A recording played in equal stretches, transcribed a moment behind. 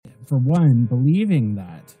for one, believing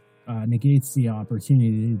that negates the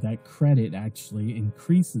opportunity that credit actually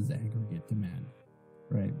increases aggregate demand,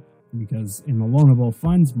 right? Because in the loanable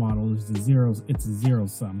funds model, it's a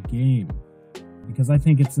zero-sum game. Because I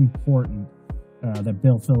think it's important that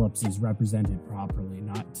Bill Phillips is represented properly,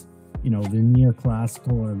 not, the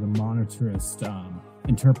neoclassical or the monetarist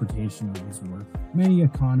interpretation of his work. Many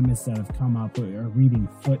economists that have come up are reading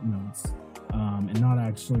footnotes and not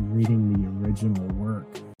actually reading the original work.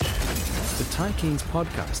 The Ty Keen's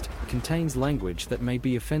podcast contains language that may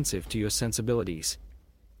be offensive to your sensibilities.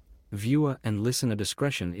 Viewer and listener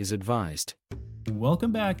discretion is advised.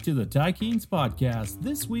 Welcome back to the Ty Keen's podcast.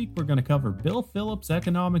 This week we're going to cover Bill Phillips'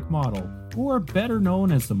 economic model, or better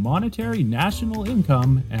known as the Monetary National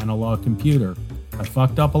Income Analog Computer. I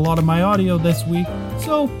fucked up a lot of my audio this week,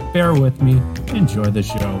 so bear with me. Enjoy the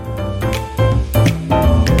show.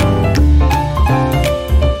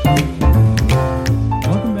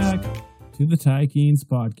 Welcome back to the Ty Keen's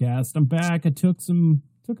podcast. I'm back. I took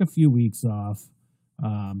a few weeks off.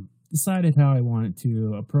 Decided how I wanted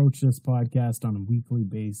to approach this podcast on a weekly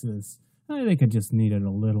basis. I think I just needed a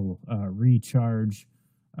little recharge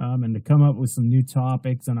and to come up with some new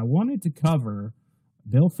topics. And I wanted to cover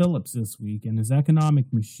Bill Phillips this week and his economic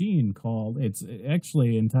machine it's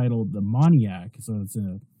actually entitled the MONIAC. So it's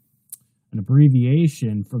an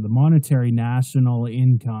abbreviation for the Monetary National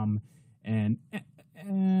Income and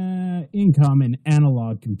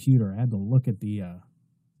Analog Computer. I had to look at the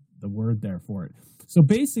word there for it. So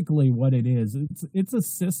basically what it is, it's a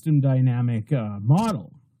system dynamic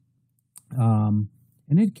model. And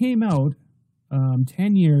it came out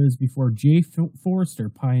 10 years before Jay Forster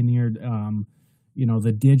pioneered,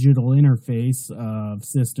 the digital interface of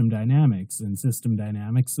system dynamics. And system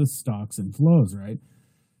dynamics is stocks and flows, right?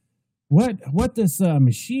 What this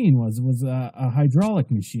machine was a hydraulic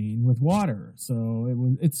machine with water.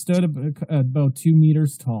 So it stood about 2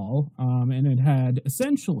 meters tall, and it had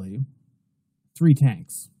essentially 3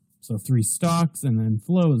 tanks. So 3 stocks and then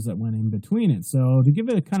flows that went in between it. So to give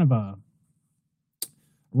it a kind of a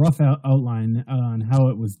rough outline on how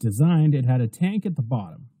it was designed, it had a tank at the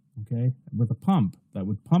bottom, okay, with a pump that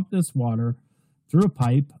would pump this water through a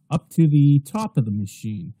pipe up to the top of the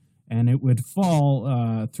machine. And it would fall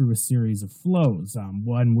through a series of flows.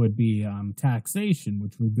 One would be taxation,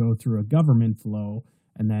 which would go through a government flow,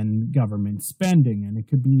 and then government spending. And it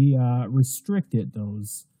could be restricted,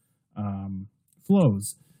 those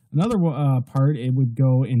flows. Another part, it would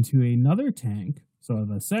go into another tank, so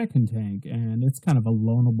the second tank, and it's kind of a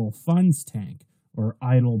loanable funds tank, or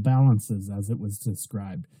idle balances, as it was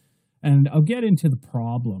described. And I'll get into the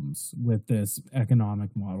problems with this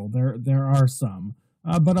economic model. There are some.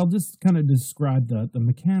 But I'll just kind of describe the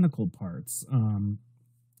mechanical parts.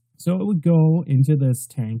 So it would go into this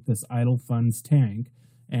tank, this idle funds tank,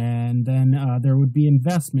 and then there would be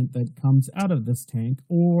investment that comes out of this tank,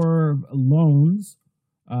 or loans,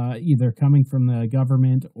 either coming from the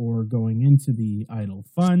government or going into the idle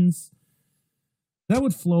funds. That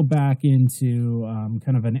would flow back into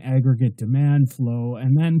kind of an aggregate demand flow.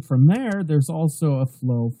 And then from there, there's also a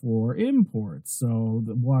flow for imports. So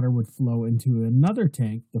the water would flow into another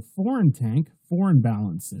tank, the foreign tank, foreign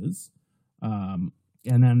balances. And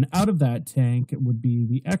then out of that tank would be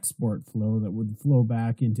the export flow that would flow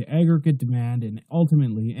back into aggregate demand and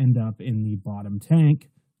ultimately end up in the bottom tank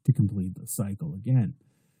to complete the cycle again.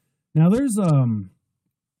 Now, there's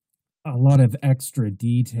a lot of extra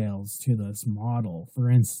details to this model. For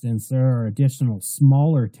instance, there are additional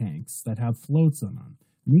smaller tanks that have floats on them.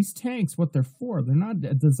 And these tanks, what they're for, they're not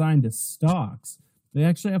designed as stocks. They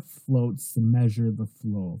actually have floats to measure the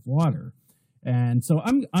flow of water. And so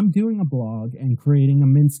I'm doing a blog and creating a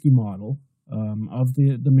Minsky model of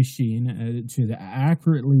the machine to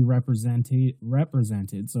accurately represent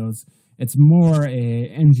it. So it's more a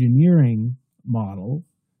engineering model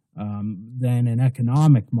than an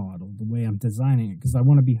economic model, the way I'm designing it, because I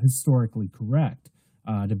want to be historically correct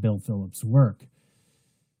to Bill Phillips' work.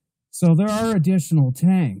 So there are additional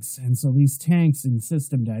tanks, and so these tanks in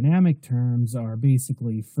system dynamic terms are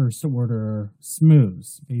basically first-order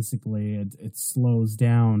smooths. Basically, it slows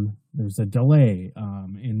down. There's a delay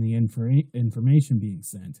in the information being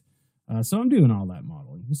sent. So I'm doing all that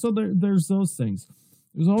modeling. So there's those things.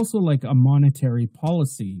 There's also like a monetary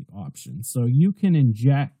policy option. So you can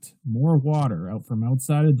inject more water out from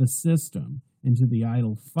outside of the system into the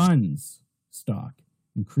idle funds stock,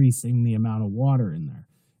 increasing the amount of water in there.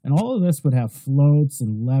 And all of this would have floats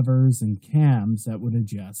and levers and cams that would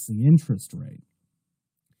adjust the interest rate.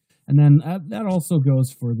 And then that also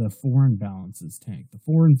goes for the foreign balances tank. The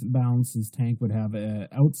foreign balances tank would have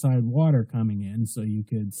outside water coming in, so you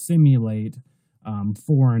could simulate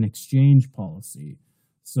foreign exchange policy.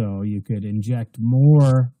 So you could inject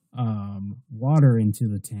more water into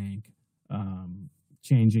the tank,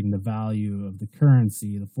 changing the value of the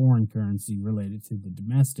currency, the foreign currency related to the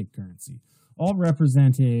domestic currency, all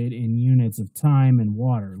represented in units of time and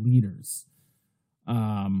water, liters.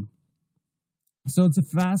 So it's a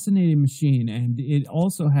fascinating machine, and it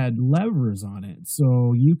also had levers on it,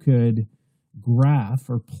 so you could graph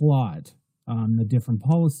or plot the different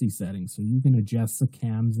policy settings. So you can adjust the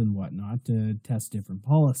cams and whatnot to test different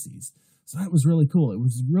policies. So that was really cool. It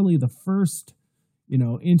was really the first,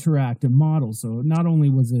 interactive model. So not only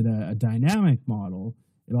was it a dynamic model,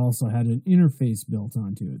 it also had an interface built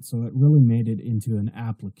onto it. So it really made it into an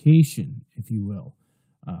application, if you will.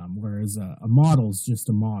 Whereas a model is just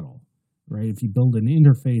a model, right? If you build an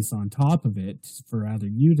interface on top of it for either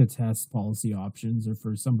you to test policy options or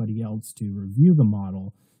for somebody else to review the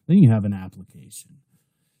model, then you have an application.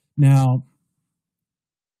 Now,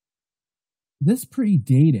 this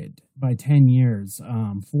predated by 10 years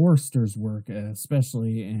Forrester's work,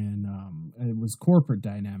 especially in, it was corporate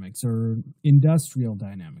dynamics or industrial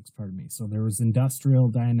dynamics, pardon me. So there was industrial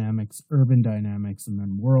dynamics, urban dynamics, and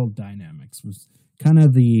then world dynamics was kind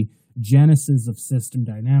of the genesis of system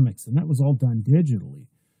dynamics, and that was all done digitally.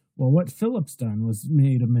 Well, what Phillips done was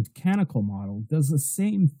made a mechanical model, does the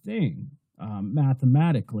same thing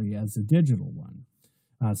mathematically as a digital one.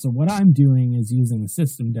 So what I'm doing is using a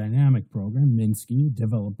system dynamic program, Minsky,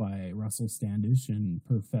 developed by Russell Standish and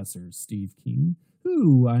Professor Steve Keen,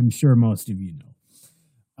 who I'm sure most of you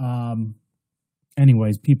know.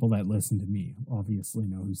 Anyways, people that listen to me obviously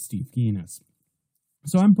know who Steve Keen is.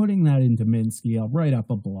 So I'm putting that into Minsky. I'll write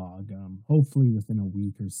up a blog, hopefully within a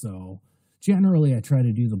week or so. Generally, I try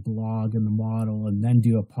to do the blog and the model and then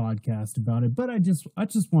do a podcast about it. But I just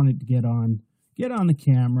wanted to get on the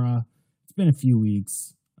camera. It's been a few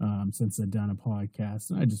weeks since I've done a podcast,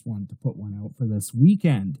 and I just wanted to put one out for this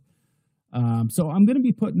weekend. So I'm going to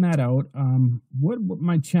be putting that out. What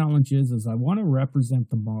my challenge is I want to represent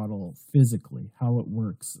the model physically, how it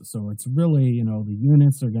works. So it's really, the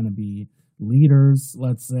units are going to be liters,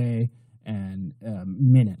 let's say, and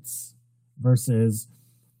minutes versus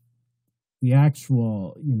the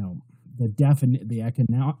actual, the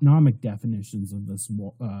economic definitions of this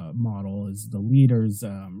model is the liters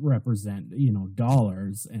represent,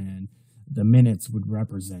 dollars, and the minutes would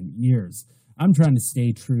represent years. I'm trying to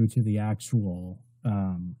stay true to the actual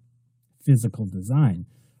physical design.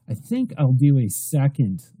 I think I'll do a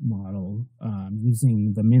second model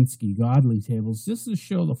using the Minsky Godly tables just to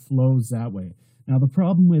show the flows that way. Now, the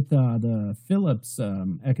problem with the Phillips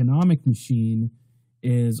economic machine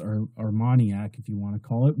is, or MONIAC, if you want to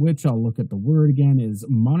call it, which I'll look at the word again, is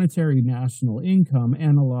Monetary National Income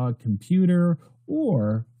Analog Computer,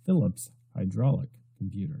 or Phillips Hydraulic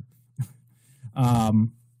Computer.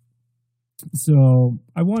 So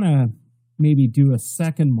I want to maybe do a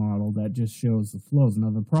second model that just shows the flows. Now,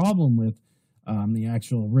 the problem with the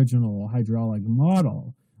actual original hydraulic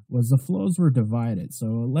model was the flows were divided.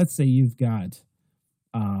 So let's say you've got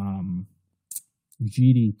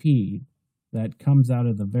GDP that comes out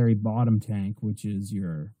of the very bottom tank, which is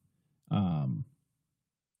your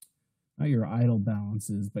not your idle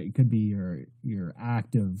balances, but it could be your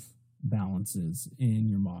active balances in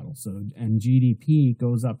your model. So, and GDP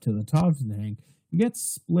goes up to the top of the tank. It gets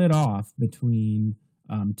split off between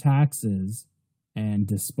taxes and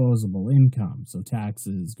disposable income. So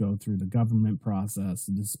taxes go through the government process,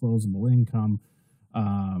 and disposable income,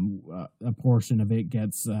 a portion of it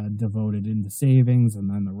gets devoted into savings, and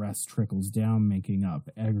then the rest trickles down, making up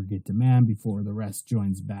aggregate demand before the rest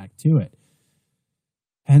joins back to it.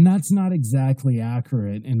 And that's not exactly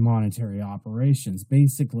accurate in monetary operations.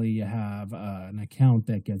 Basically, you have an account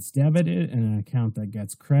that gets debited and an account that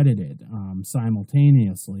gets credited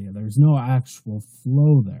simultaneously. There's no actual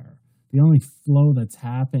flow there. The only flow that's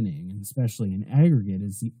happening, and especially in aggregate,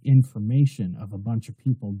 is the information of a bunch of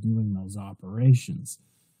people doing those operations.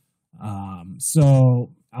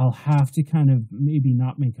 So I'll have to kind of maybe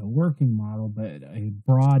not make a working model, but a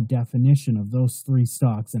broad definition of those three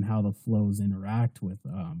stocks and how the flows interact with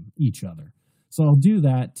each other. So I'll do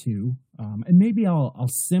that too. And maybe I'll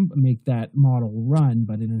make that model run,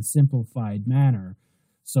 but in a simplified manner,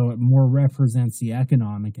 so it more represents the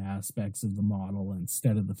economic aspects of the model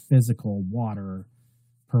instead of the physical water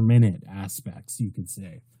per minute aspects, you could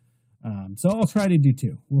say. So I'll try to do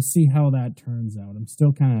two. We'll see how that turns out. I'm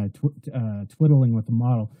still kind of twiddling with the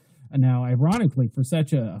model. Now, ironically, for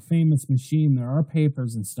such a famous machine, there are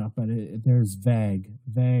papers and stuff, but there's vague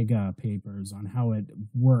papers on how it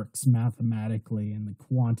works mathematically and the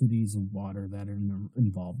quantities of water that are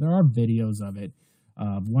involved. There are videos of it.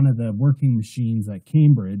 one of the working machines at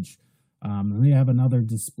Cambridge. And they have another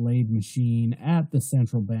displayed machine at the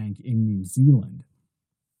central bank in New Zealand.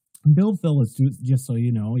 Bill Phillips, just so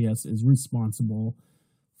you know, yes, is responsible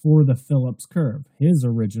for the Phillips curve, his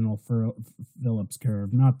original Phillips curve,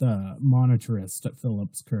 not the monetarist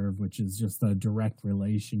Phillips curve, which is just a direct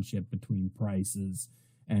relationship between prices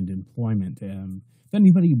and employment. If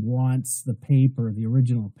anybody wants the paper, the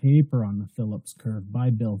original paper on the Phillips curve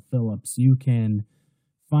by Bill Phillips, you can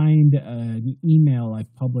find an email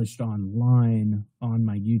I've published online on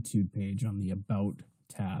my YouTube page on the About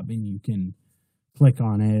tab, and you can click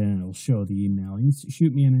on it and it'll show the email. You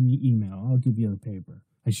shoot me in an email. I'll give you the paper.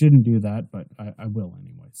 I shouldn't do that, but I will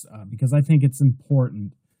anyways, because I think it's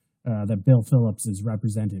important that Bill Phillips is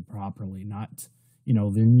represented properly, not, the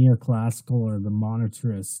neoclassical or the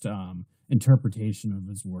monetarist interpretation of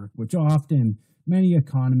his work, which often many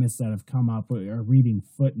economists that have come up are reading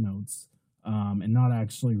footnotes and not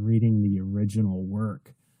actually reading the original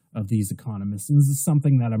work of these economists. And this is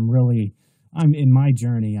something that I'm in my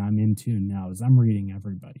journey I'm into now, is I'm reading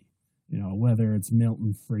everybody, whether it's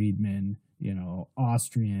Milton Friedman,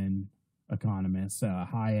 Austrian economists,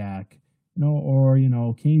 Hayek, or,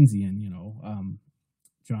 Keynesian,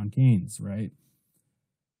 John Keynes, right?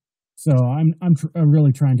 So I'm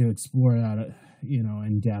really trying to explore that,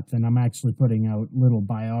 in depth, and I'm actually putting out little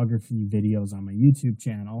biography videos on my YouTube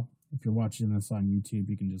channel. If you're watching this on YouTube,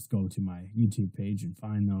 you can just go to my YouTube page and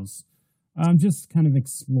find those. I'm just kind of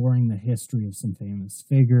exploring the history of some famous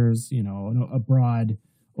figures, a broad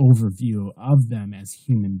overview of them as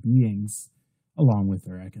human beings, along with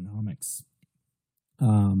their economics.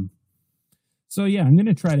 So yeah, I'm going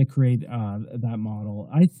to try to create that model.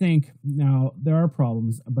 I think now there are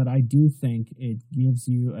problems, but I do think it gives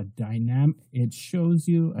you it shows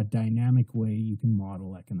you a dynamic way you can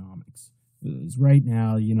model economics. Because right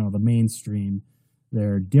now, the mainstream,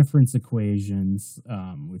 there are difference equations,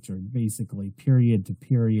 which are basically period to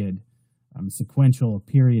period, sequential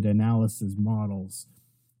period analysis models,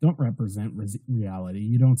 don't represent reality.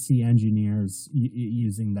 You don't see engineers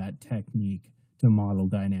using that technique to model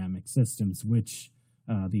dynamic systems, which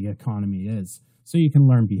the economy is. So you can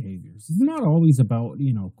learn behaviors. It's not always about,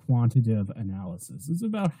 quantitative analysis. It's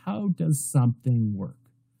about how does something work?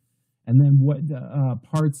 And then what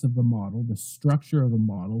parts of the model, the structure of the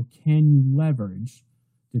model, can you leverage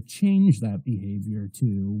to change that behavior to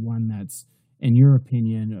one that's, in your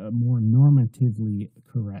opinion, more normatively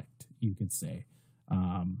correct, you could say.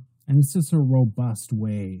 And it's just a robust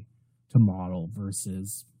way to model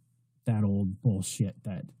versus that old bullshit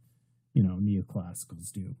that,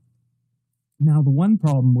 neoclassicals do. Now, the one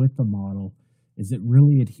problem with the model is it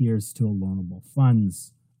really adheres to a loanable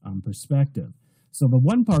funds perspective. So the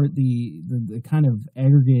one part, the kind of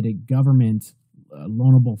aggregated government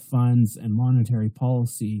loanable funds and monetary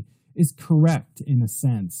policy is correct in a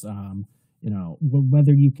sense.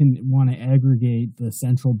 Whether you can want to aggregate the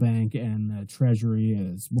central bank and the treasury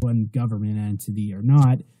as one government entity or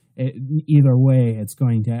not, either way, it's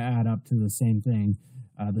going to add up to the same thing.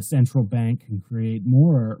 The central bank can create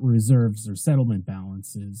more reserves or settlement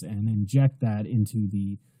balances and inject that into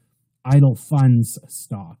the idle funds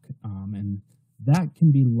stock. And that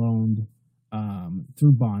can be loaned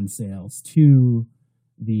through bond sales to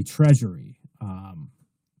the treasury.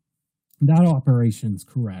 That operation's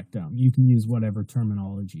correct. You can use whatever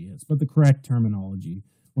terminology is, but the correct terminology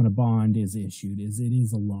when a bond is issued is it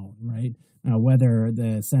is a loan, right? Now, whether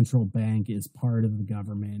the central bank is part of the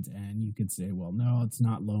government, and you could say, well, no, it's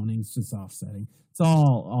not loaning, it's just offsetting. It's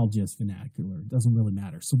all just vernacular. It doesn't really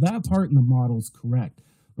matter. So that part in the model is correct.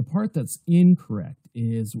 The part that's incorrect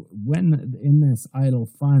is when in this idle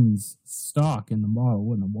funds stock in the model,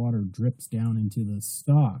 when the water drips down into the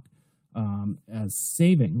stock as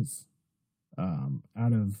savings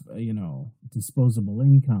out of disposable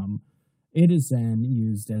income, it is then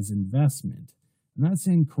used as investment. And that's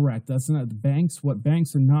incorrect. That's not the banks. What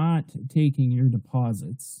banks are not taking your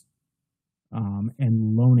deposits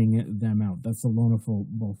and loaning them out. That's the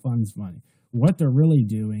loanable funds money. What they're really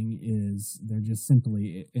doing is they're just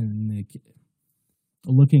simply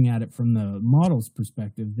looking at it from the model's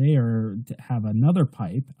perspective. They are to have another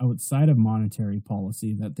pipe outside of monetary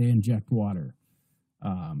policy that they inject water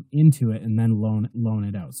into it and then loan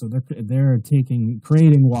it out. So they're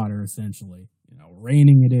creating water essentially,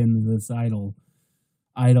 raining it in this idle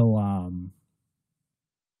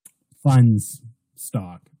funds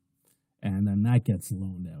stock, and then that gets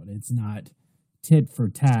loaned out. It's not tit for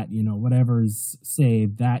tat, whatever's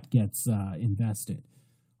saved, that gets invested.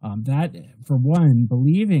 That, for one,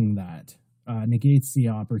 believing that negates the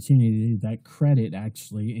opportunity that credit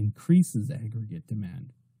actually increases aggregate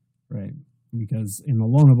demand, right? because in the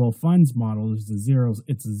loanable funds model, it's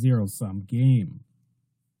a zero sum game.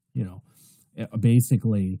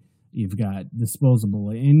 Basically, you've got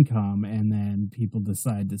disposable income, and then people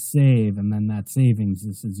decide to save, and then that savings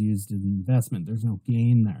is used in investment. There's no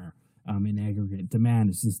gain there in aggregate demand.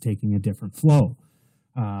 It's just taking a different flow.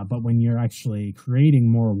 But when you're actually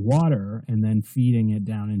creating more water and then feeding it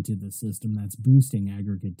down into the system, that's boosting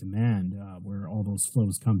aggregate demand, where all those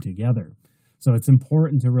flows come together. So it's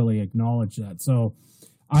important to really acknowledge that. So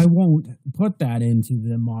I won't put that into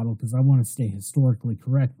the model because I want to stay historically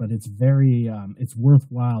correct, but it's it's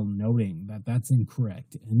worthwhile noting that that's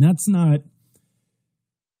incorrect. And that's not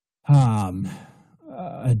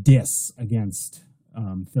a diss against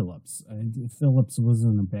Phillips. Phillips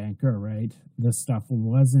wasn't a banker, right? This stuff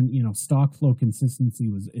wasn't, stock flow consistency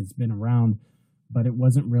it's been around, but it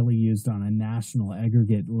wasn't really used on a national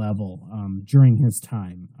aggregate level during his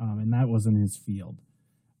time, and that wasn't his field.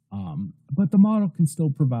 But the model can still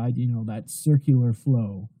provide, that circular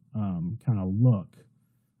flow kind of look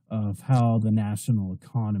of how the national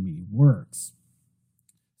economy works.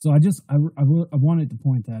 So I wanted to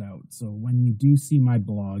point that out. So when you do see my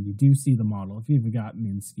blog, you do see the model. If you've got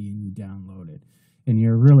Minsky and you download it, and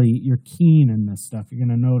you're keen in this stuff, you're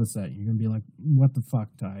going to notice that. You're going to be like, "What the fuck,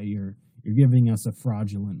 Ty? You're giving us a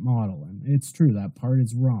fraudulent model," and it's true. That part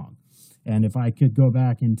is wrong. And if I could go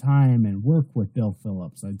back in time and work with Bill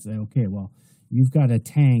Phillips, I'd say, okay, well, you've got a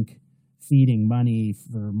tank feeding money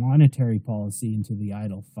for monetary policy into the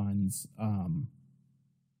idle funds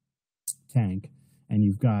tank, and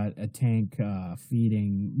you've got a tank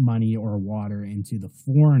feeding money or water into the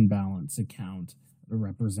foreign balance account to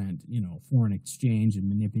represent, foreign exchange and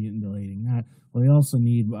manipulating that. Well, you also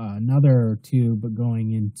need another tube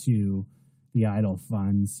going into the idle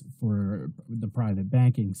funds for the private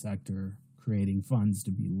banking sector, creating funds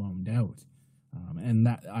to be loaned out. And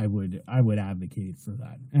that I would advocate for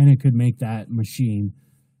that. And it could make that machine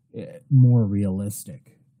more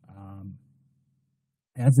realistic.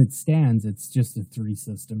 As it stands, it's just a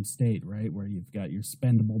three-system state, right, where you've got your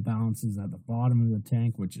spendable balances at the bottom of the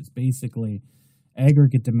tank, which is basically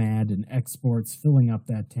aggregate demand and exports filling up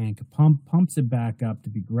that tank, pumps it back up to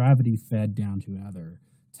be gravity-fed down to other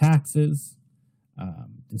taxes,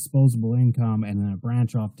 disposable income, and then a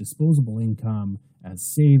branch off disposable income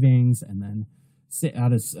as savings, and then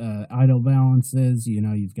out of idle balances,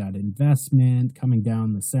 you've got investment coming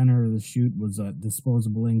down the center of the chute was a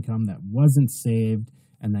disposable income that wasn't saved,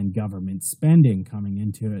 and then government spending coming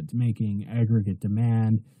into it, making aggregate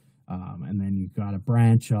demand, and then you've got a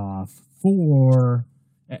branch off for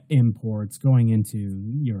imports going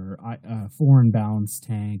into your foreign balance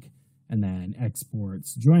tank, and then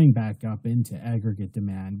exports joining back up into aggregate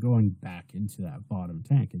demand, going back into that bottom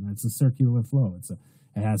tank. And that's a circular flow.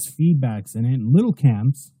 It has feedbacks in it and little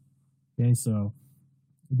camps. Okay, so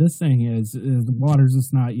this thing is the water's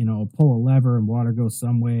just not, pull a lever and water goes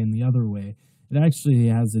some way and the other way. It actually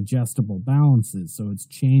has adjustable balances, so it's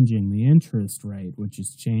changing the interest rate, which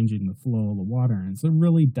is changing the flow of the water. And it's a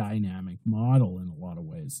really dynamic model in a lot of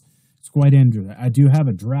ways. It's quite interesting. I do have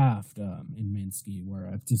a draft in Minsky where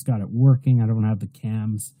I've just got it working. I don't have the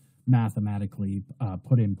cams mathematically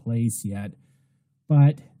put in place yet,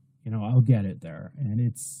 but I'll get it there. And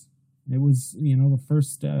it was the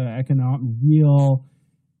first real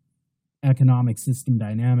economic system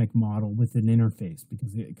dynamic model with an interface,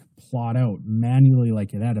 because it could plot out manually,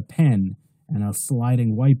 like it had a pen and a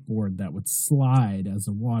sliding whiteboard that would slide as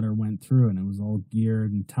the water went through, and it was all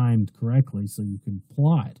geared and timed correctly so you could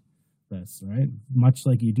plot this, right? Much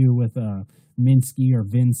like you do with Minsky or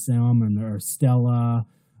Vinsim or Stella,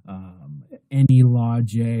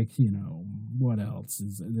 AnyLogic, what else?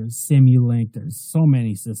 There's Simulink, there's so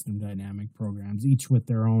many system dynamic programs, each with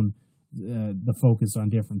their own, the focus on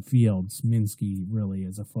different fields. Minsky really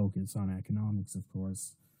is a focus on economics, of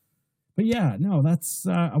course. But yeah, no, that's,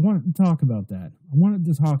 I wanted to talk about that. I wanted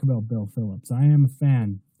to talk about Bill Phillips. I am a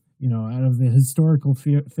fan, out of the historical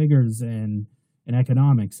figures in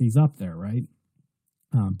economics, he's up there, right?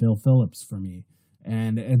 Bill Phillips for me.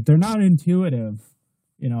 And they're not intuitive,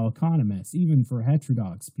 economists, even for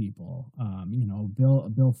heterodox people.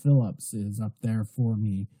 Bill Phillips is up there for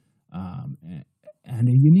me. And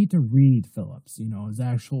you need to read Phillips, his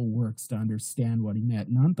actual works to understand what he meant,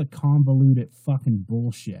 not the convoluted fucking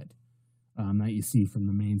bullshit that you see from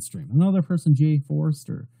the mainstream. Another person, Jay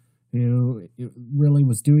Forrester, who really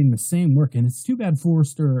was doing the same work. And it's too bad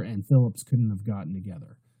Forrester and Phillips couldn't have gotten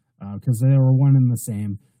together because they were one and the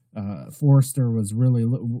same. Forrester was really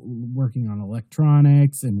working on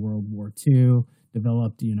electronics in World War II,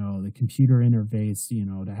 developed, the computer interface,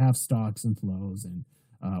 to have stocks and flows. And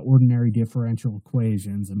ordinary differential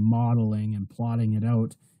equations and modeling and plotting it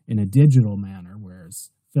out in a digital manner,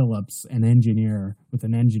 whereas Phillips, an engineer with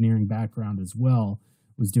an engineering background as well,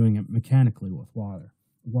 was doing it mechanically with water.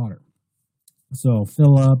 So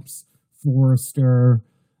Phillips, Forrester,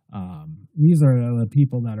 these are the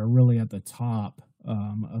people that are really at the top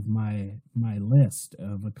of my list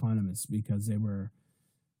of economists, because they were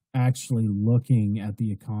actually looking at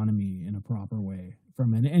the economy in a proper way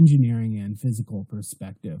from an engineering and physical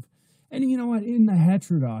perspective. And you know what? In the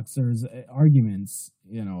heterodox, there's arguments,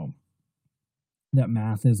 that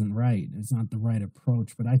math isn't right. It's not the right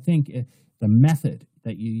approach. But I think the method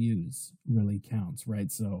that you use really counts,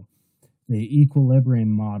 right? So the equilibrium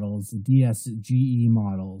models, the DSGE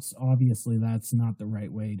models, obviously that's not the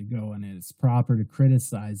right way to go, and it's proper to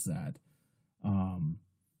criticize that.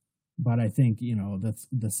 But I think,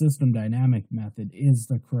 the system dynamic method is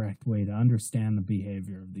the correct way to understand the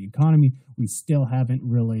behavior of the economy. We still haven't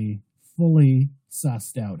really fully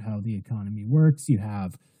sussed out how the economy works. You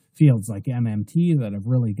have fields like MMT that have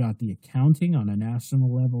really got the accounting on a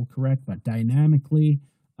national level correct, but dynamically,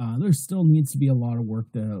 there still needs to be a lot of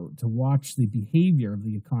work to watch the behavior of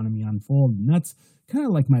the economy unfold. And that's kind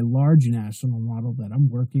of like my large national model that I'm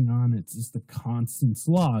working on. It's just a constant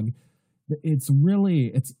slog.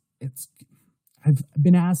 I've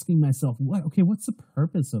been asking myself, what's the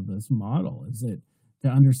purpose of this model? Is it to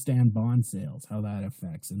understand bond sales, how that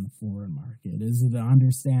affects in the foreign market? Is it to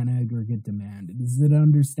understand aggregate demand? Is it to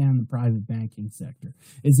understand the private banking sector?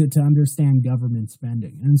 Is it to understand government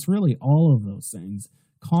spending? And it's really all of those things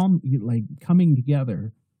coming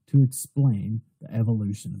together to explain the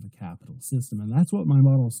evolution of the capital system. And that's what my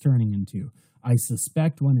model is turning into. I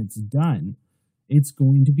suspect when it's done, it's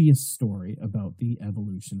going to be a story about the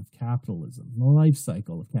evolution of capitalism, the life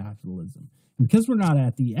cycle of capitalism. And because we're not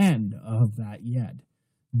at the end of that yet,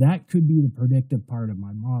 that could be the predictive part of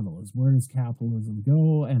my model, is where does capitalism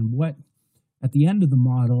go, and what, at the end of the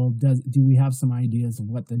model, do we have some ideas of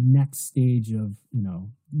what the next stage of,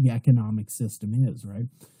 the economic system is, right?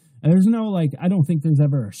 And there's I don't think there's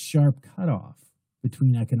ever a sharp cutoff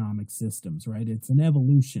between economic systems, right? It's an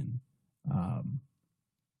evolution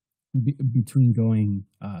between going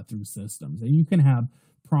through systems. And you can have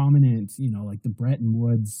prominent, like the Bretton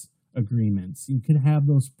Woods agreements. You can have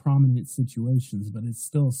those prominent situations, but it's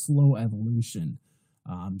still slow evolution.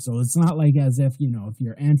 So it's not like as if, if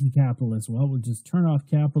you're anti-capitalist, well, we'll just turn off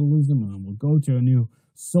capitalism and we'll go to a new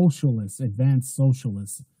socialist, advanced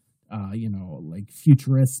socialist, like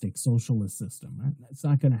futuristic socialist system. Right? It's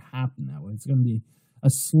not going to happen that way. It's going to be a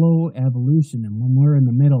slow evolution. And when we're in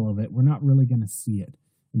the middle of it, we're not really going to see it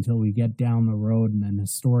until we get down the road, and then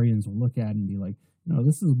historians will look at it and be like,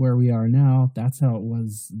 this is where we are now. That's how it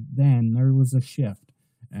was then. There was a shift,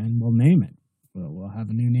 and we'll name it. We'll have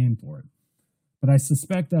a new name for it. But I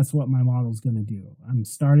suspect that's what my model's going to do. I'm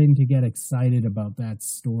starting to get excited about that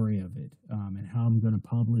story of it and how I'm going to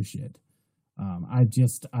publish it. I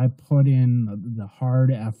put in the hard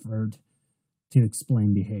effort to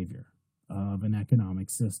explain behavior of an economic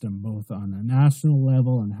system, both on a national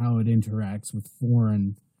level and how it interacts with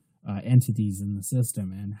foreign entities in the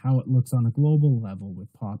system, and how it looks on a global level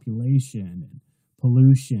with population and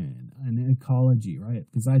pollution and ecology, right?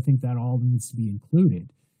 Because I think that all needs to be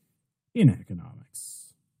included in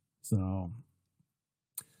economics. So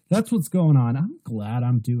that's what's going on. I'm glad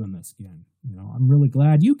I'm doing this again. I'm really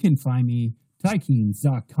glad. You can find me,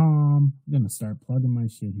 tykeens.com. I'm going to start plugging my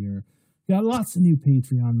shit here. Got lots of new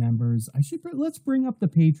Patreon members. Let's bring up the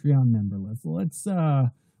Patreon member list. Let's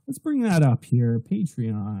bring that up here.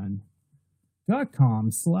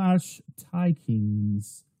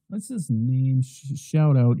 Patreon.com/tykeens. Let's just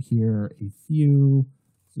shout out here a few.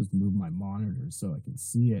 Let's just move my monitor so I can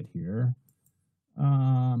see it here.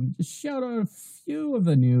 Just shout out a few of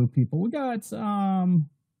the new people. We've got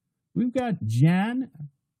Jan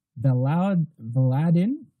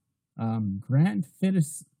Valadin, Grant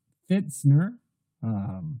Fitzner,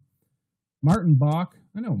 Martin Bach.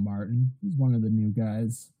 I know Martin. He's one of the new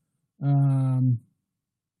guys.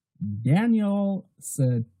 Daniel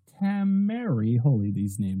Satameri. Holy,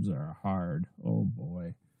 these names are hard. Oh,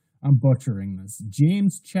 boy. I'm butchering this.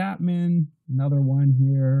 James Chapman, another one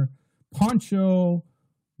here. Poncho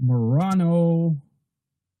Morano.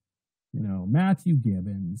 Matthew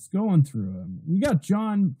Gibbons. Going through them. We got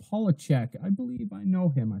John Polachek. I believe I know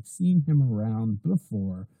him. I've seen him around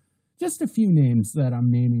before. Just a few names that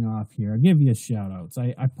I'm naming off here. I'll give you a shout outs.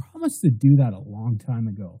 I promised to do that a long time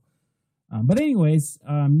ago. But anyways,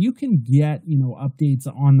 you can get, updates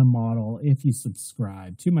on the model if you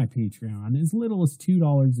subscribe to my Patreon. As little as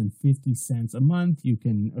 $2.50 a month. You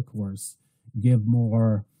can, of course, give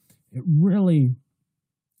more. It really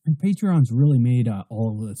And Patreon's really made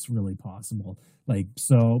all of this really possible. Like,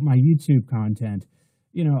 so my YouTube content,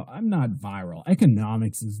 I'm not viral.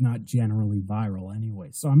 Economics is not generally viral anyway.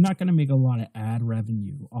 So I'm not going to make a lot of ad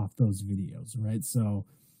revenue off those videos, right? So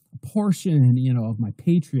a portion, of my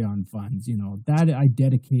Patreon funds, that I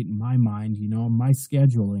dedicate in my mind, my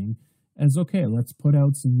scheduling as, okay, let's put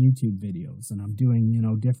out some YouTube videos. And I'm doing,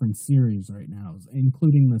 different series right now,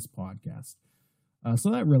 including this podcast.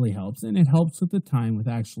 So that really helps, and it helps with the time with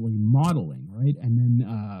actually modeling, right? And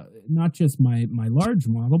then not just my large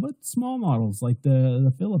model, but small models like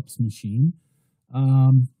the Phillips machine.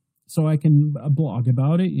 So I can blog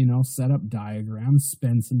about it, set up diagrams,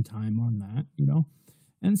 spend some time on that,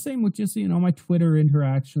 And same with just, my Twitter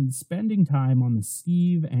interactions, spending time on the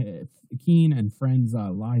Steve Keen and Friends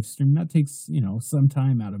live stream. That takes, some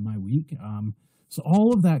time out of my week. So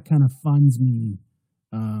all of that kind of funds me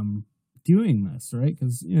doing this, right?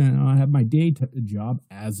 Because, I have my day job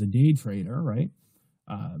as a day trader, right?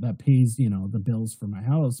 That pays, the bills for my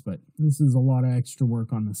house, but this is a lot of extra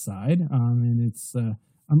work on the side. And it's,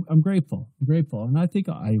 I'm grateful, and I think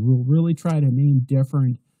I will really try to name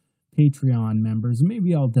different Patreon members.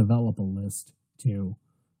 Maybe I'll develop a list too.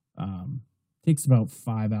 Takes about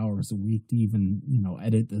 5 hours a week to even,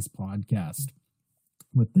 edit this podcast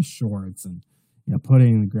with the shorts and,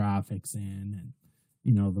 putting the graphics in and,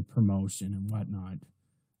 the promotion and whatnot,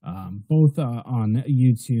 both on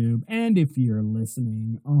YouTube and if you're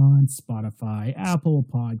listening on Spotify, Apple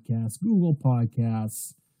Podcasts, Google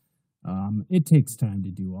Podcasts. It takes time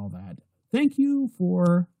to do all that. Thank you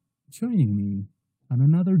for joining me on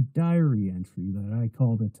another diary entry that I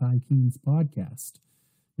call the Ty Keen's Podcast.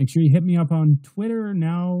 Make sure you hit me up on Twitter,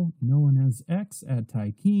 now known as X, at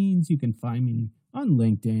Ty Keen's. You can find me on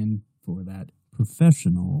LinkedIn for that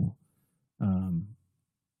professional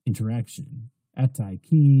interaction at Ty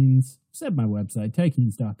Keen's. Set my website,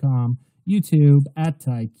 tykeens.com. YouTube at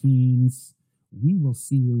Ty Keen's. We will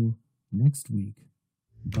see you next week.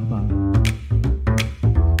 Bye-bye.